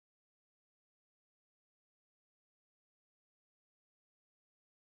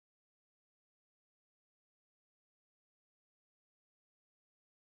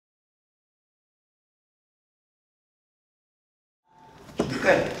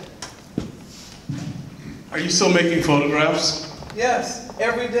Good. Are you still making photographs? Yes,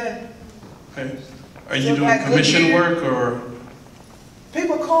 every day. Okay. Are you doing commission work or?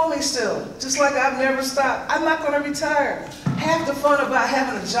 People call me still, just like I've never stopped. I'm not going to retire. Half the fun about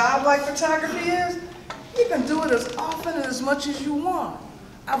having a job like photography is, you can do it as often and as much as you want.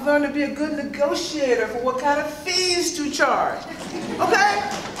 I've learned to be a good negotiator for what kind of fees to charge.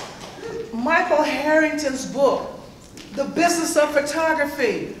 Okay? Michael Harrington's book, The Business of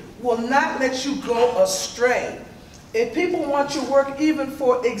Photography, will not let you go astray. If people want your work even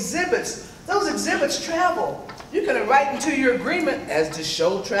for exhibits, those exhibits travel. You can write into your agreement, as the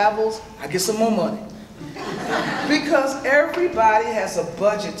show travels, I get some more money. Because everybody has a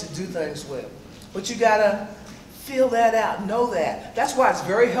budget to do things with. But you gotta feel that out, know that. That's why it's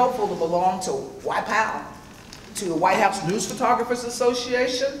very helpful to belong to WIPOW, to the White House News Photographers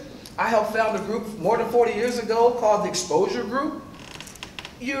Association. I helped found a group more than 40 years ago called the Exposure Group.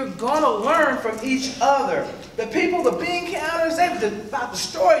 You're gonna learn from each other. The people, the bean counters, they've about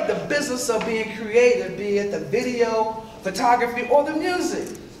destroyed the business of being creative, be it the video, photography, or the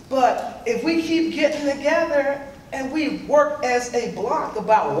music. But if we keep getting together and we work as a block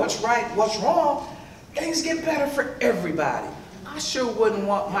about what's right, what's wrong, things get better for everybody. I sure wouldn't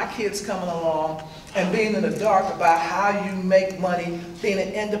want my kids coming along and being in the dark about how you make money being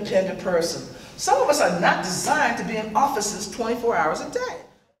an independent person. Some of us are not designed to be in offices 24 hours a day.